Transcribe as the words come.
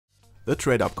The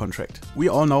TradeUp contract. We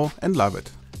all know and love it.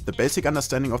 The basic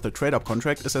understanding of the TradeUp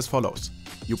contract is as follows.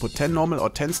 You put 10 normal or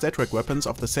 10 stat track weapons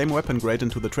of the same weapon grade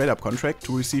into the TradeUp contract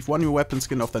to receive one new weapon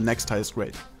skin of the next highest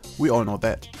grade. We all know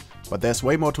that. But there's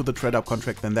way more to the TradeUp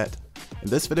contract than that. In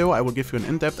this video I will give you an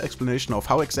in-depth explanation of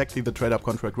how exactly the TradeUp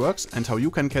contract works and how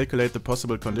you can calculate the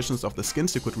possible conditions of the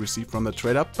skins you could receive from the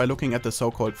TradeUp by looking at the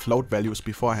so-called float values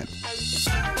beforehand.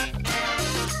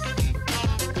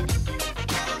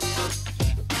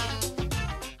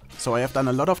 So I have done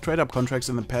a lot of TradeUp contracts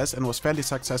in the past and was fairly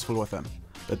successful with them.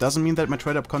 That doesn't mean that my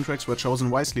TradeUp contracts were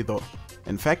chosen wisely though.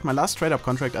 In fact, my last TradeUp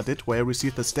contract I did where I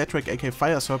received the StatTrack AK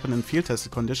Fire Serpent in field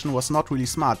tested condition was not really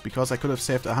smart because I could have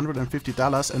saved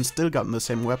 $150 and still gotten the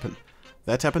same weapon.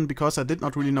 That happened because I did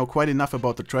not really know quite enough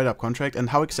about the TradeUp contract and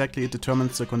how exactly it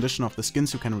determines the condition of the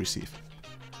skins you can receive.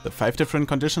 The 5 different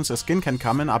conditions a skin can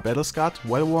come in are battle scarred,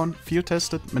 well worn, field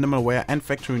tested, minimal wear and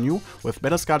factory new, with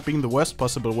battle scarred being the worst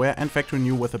possible wear and factory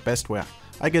new with the best wear.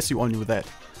 I guess you all knew that.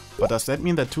 But does that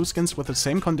mean that two skins with the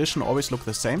same condition always look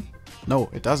the same? No,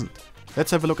 it doesn't.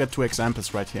 Let's have a look at two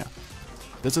examples right here.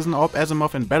 This is an AWP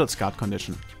ASIMOV in battle scarred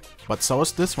condition. But so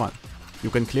is this one.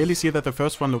 You can clearly see that the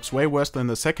first one looks way worse than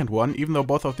the second one, even though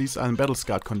both of these are in battle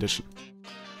scarred condition.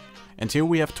 And here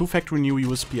we have two factory new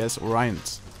USPS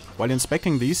Orions. While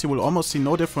inspecting these, you will almost see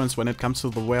no difference when it comes to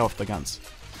the wear of the guns.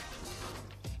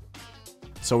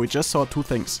 So we just saw two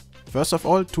things. First of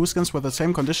all, two skins with the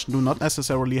same condition do not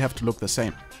necessarily have to look the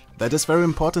same. That is very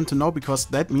important to know because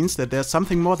that means that there's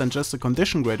something more than just the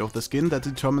condition grade of the skin that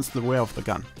determines the wear of the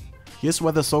gun. Here's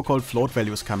where the so-called float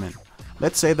values come in.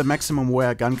 Let's say the maximum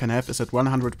wear a gun can have is at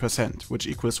 100%, which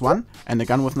equals 1, and a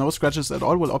gun with no scratches at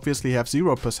all will obviously have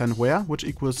 0% wear, which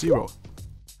equals 0.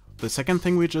 The second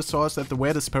thing we just saw is that the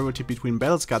wear disparity between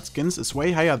battle scarred skins is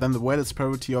way higher than the wear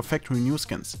disparity of factory new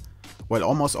skins. While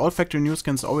almost all factory new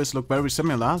skins always look very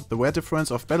similar, the wear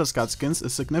difference of battle scarred skins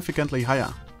is significantly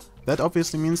higher. That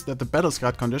obviously means that the battle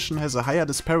scarred condition has a higher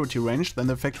disparity range than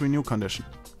the factory new condition.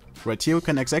 Right here you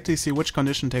can exactly see which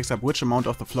condition takes up which amount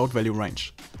of the float value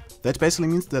range. That basically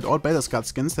means that all battle scarred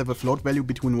skins have a float value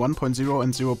between 1.0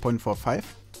 and 0.45.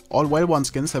 All well-worn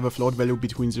skins have a float value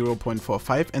between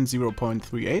 0.45 and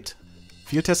 0.38.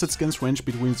 Field tested skins range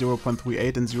between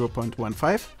 0.38 and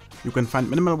 0.15. You can find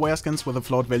minimal wear skins with a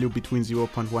float value between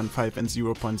 0.15 and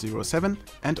 0.07,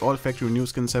 and all factory new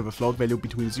skins have a float value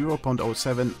between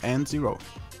 0.07 and 0.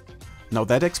 Now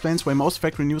that explains why most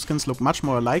factory new skins look much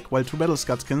more alike, while two battle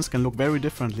scarred skins can look very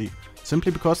differently.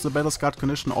 Simply because the battle scarred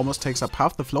condition almost takes up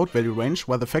half the float value range,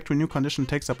 while the factory new condition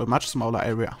takes up a much smaller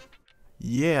area.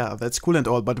 Yeah, that's cool and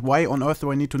all, but why on earth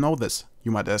do I need to know this?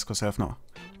 You might ask yourself now.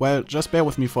 Well, just bear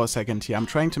with me for a second here, I'm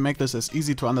trying to make this as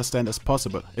easy to understand as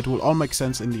possible. It will all make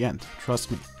sense in the end, trust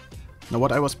me. Now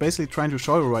what I was basically trying to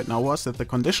show you right now was that the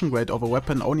condition grade of a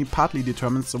weapon only partly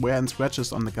determines the wear and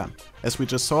scratches on the gun. As we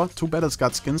just saw, two battle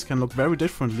scarred skins can look very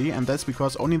differently, and that's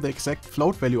because only the exact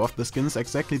float value of the skins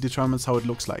exactly determines how it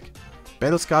looks like.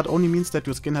 Battle scarred only means that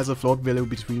your skin has a float value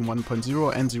between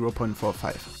 1.0 and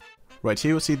 0.45. Right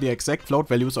here you see the exact float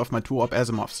values of my two AWP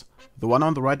ASIMOVs. The one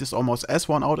on the right is almost as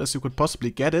worn out as you could possibly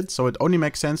get it, so it only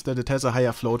makes sense that it has a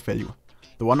higher float value.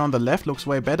 The one on the left looks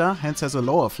way better, hence has a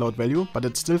lower float value, but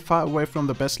it's still far away from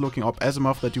the best looking AWP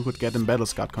ASIMOV that you could get in battle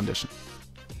scarred condition.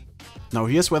 Now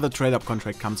here's where the TradeUp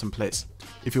contract comes in place.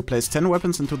 If you place 10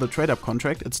 weapons into the TradeUp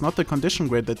contract, it's not the condition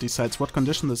grade that decides what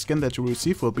condition the skin that you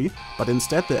receive will be, but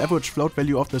instead the average float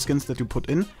value of the skins that you put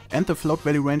in, and the float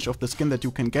value range of the skin that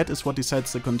you can get is what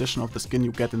decides the condition of the skin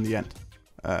you get in the end.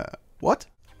 What?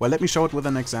 Well, let me show it with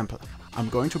an example. I'm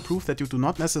going to prove that you do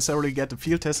not necessarily get a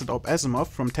field tested AWP ASIMOV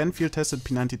from 10 field tested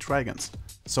P90 Trigons.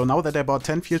 So now that I bought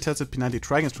 10 field tested P90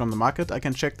 Trigons from the market, I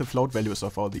can check the float values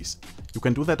of all these. You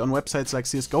can do that on websites like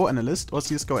CSGO Analyst or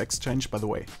CSGO Exchange, by the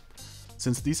way.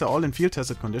 Since these are all in field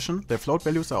tested condition, their float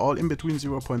values are all in between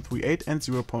 0.38 and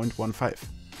 0.15.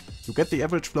 You get the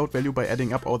average float value by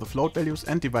adding up all the float values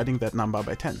and dividing that number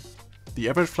by 10. The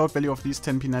average float value of these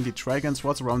 10 P90 Trigons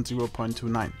was around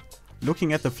 0.29.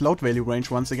 Looking at the float value range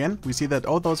once again, we see that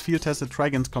all those field tested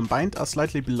Trigons combined are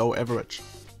slightly below average.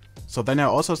 So then I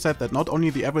also said that not only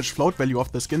the average float value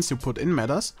of the skins you put in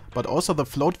matters, but also the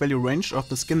float value range of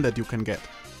the skin that you can get.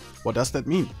 What does that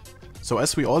mean? So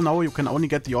as we all know, you can only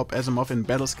get the AWP ASIMOV in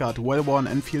battle scarred, well worn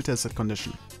and field tested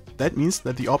condition. That means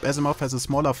that the AWP ASIMOV has a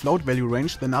smaller float value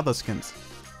range than other skins.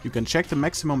 You can check the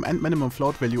maximum and minimum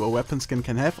float value a weapon skin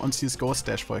can have on CSGO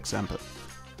Stash, for example.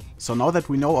 So now that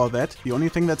we know all that, the only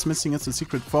thing that's missing is the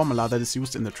secret formula that is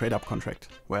used in the TradeUp contract.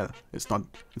 Well, it's not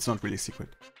really secret.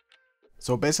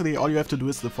 So basically all you have to do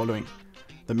is the following.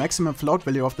 The maximum float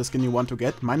value of the skin you want to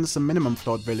get minus the minimum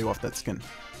float value of that skin.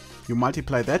 You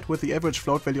multiply that with the average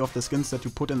float value of the skins that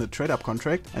you put in the TradeUp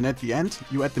contract, and at the end,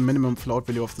 you add the minimum float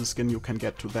value of the skin you can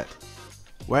get to that.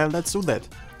 Well, let's do that.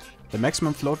 The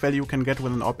maximum float value you can get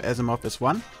with an op ASIMOV is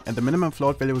 1, and the minimum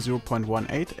float value is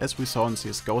 0.18, as we saw in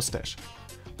CSGO Stash.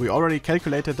 We already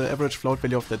calculated the average float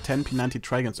value of the 10 P90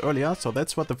 Trigons earlier, so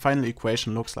that's what the final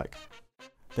equation looks like.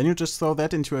 Then you just throw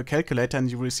that into a calculator and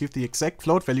you receive the exact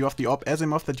float value of the op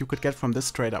ASIMOV that you could get from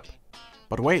this TradeUp.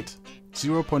 But wait,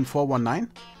 0.419?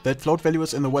 That float value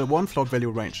is in the well-worn float value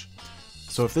range.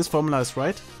 So if this formula is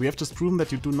right, we have just proven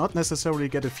that you do not necessarily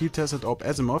get a field-tested op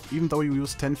ASIMOV even though you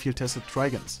use 10 field-tested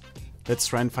Trigons. Let's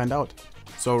try and find out.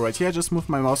 So right here I just moved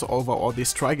my mouse over all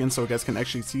these Trigons so you guys can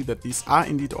actually see that these are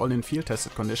indeed all in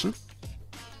field-tested condition.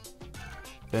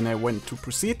 Then I went to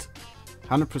proceed.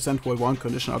 100% well-worn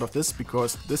condition out of this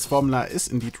because this formula is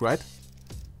indeed right.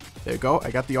 There you go,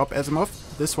 I got the op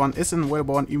ASIMOV. This one is in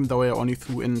well-worn even though I only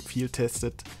threw in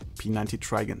field-tested P90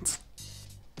 Trigons.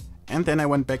 And then I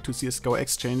went back to CSGO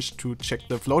Exchange to check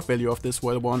the float value of this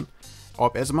well-worn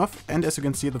op ASIMOV, and as you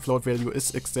can see the float value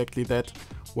is exactly that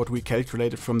what we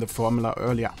calculated from the formula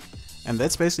earlier. And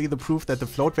that's basically the proof that the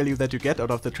float value that you get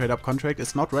out of the TradeUp contract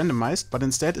is not randomized, but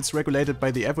instead it's regulated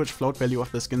by the average float value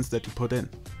of the skins that you put in.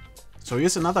 So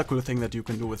here's another cool thing that you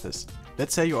can do with this.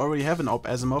 Let's say you already have an op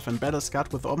ASIMOV and Battle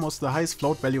Scarred with almost the highest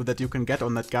float value that you can get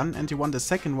on that gun, and you want a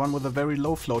second one with a very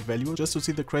low float value just to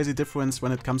see the crazy difference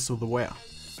when it comes to the wear.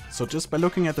 So just by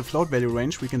looking at the float value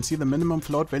range, we can see the minimum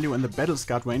float value in the Battle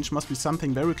Scarred range must be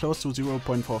something very close to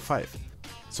 0.45.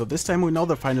 So this time we know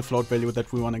the final float value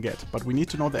that we want to get, but we need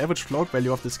to know the average float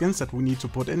value of the skins that we need to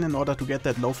put in order to get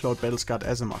that low float Battle Scarred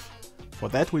ASIMOV. For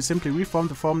that we simply reform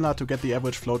the formula to get the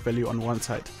average float value on one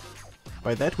side.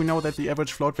 By that we know that the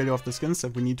average float value of the skins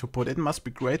that we need to put in must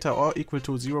be greater or equal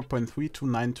to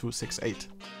 0.329268.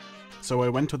 So I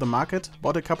went to the market,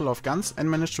 bought a couple of guns and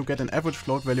managed to get an average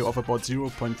float value of about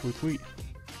 0.23.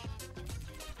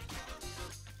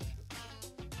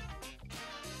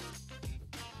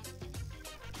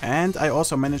 And I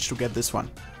also managed to get this one.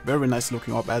 Very nice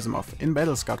looking op ASIMOV in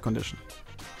Battle Scarred condition.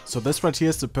 So this right here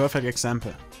is the perfect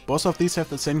example. Both of these have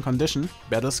the same condition,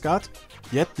 Battle Scarred,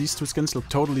 yet these two skins look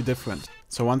totally different.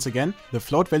 So once again, the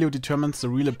float value determines the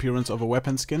real appearance of a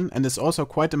weapon skin and is also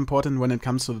quite important when it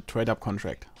comes to the TradeUp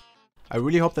contract. I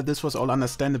really hope that this was all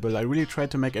understandable. I really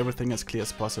tried to make everything as clear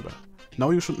as possible.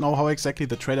 Now you should know how exactly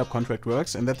the TradeUp contract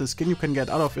works and that the skin you can get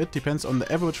out of it depends on the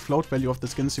average float value of the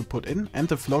skins you put in and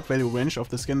the float value range of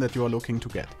the skin that you are looking to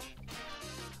get.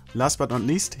 Last but not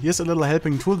least, here's a little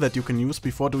helping tool that you can use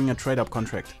before doing a TradeUp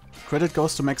contract. Credit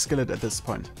goes to Max Skillet at this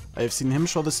point. I have seen him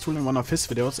show this tool in one of his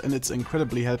videos and it's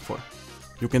incredibly helpful.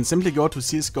 You can simply go to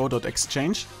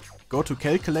csgo.exchange, go to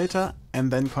calculator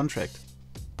and then contract.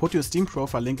 Put your Steam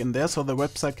profile link in there so the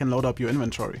website can load up your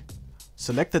inventory.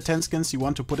 Select the 10 skins you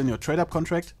want to put in your TradeUp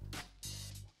contract.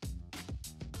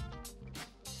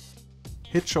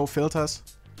 Hit show filters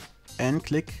and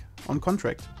click on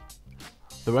contract.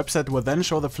 The website will then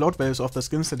show the float values of the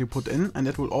skins that you put in, and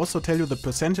it will also tell you the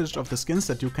percentage of the skins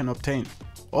that you can obtain,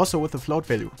 also with the float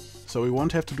value. So you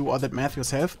won't have to do all that math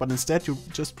yourself, but instead you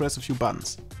just press a few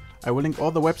buttons. I will link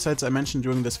all the websites I mentioned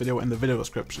during this video in the video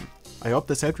description. I hope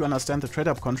this helped you understand the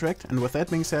TradeUp contract, and with that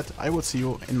being said, I will see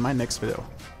you in my next video.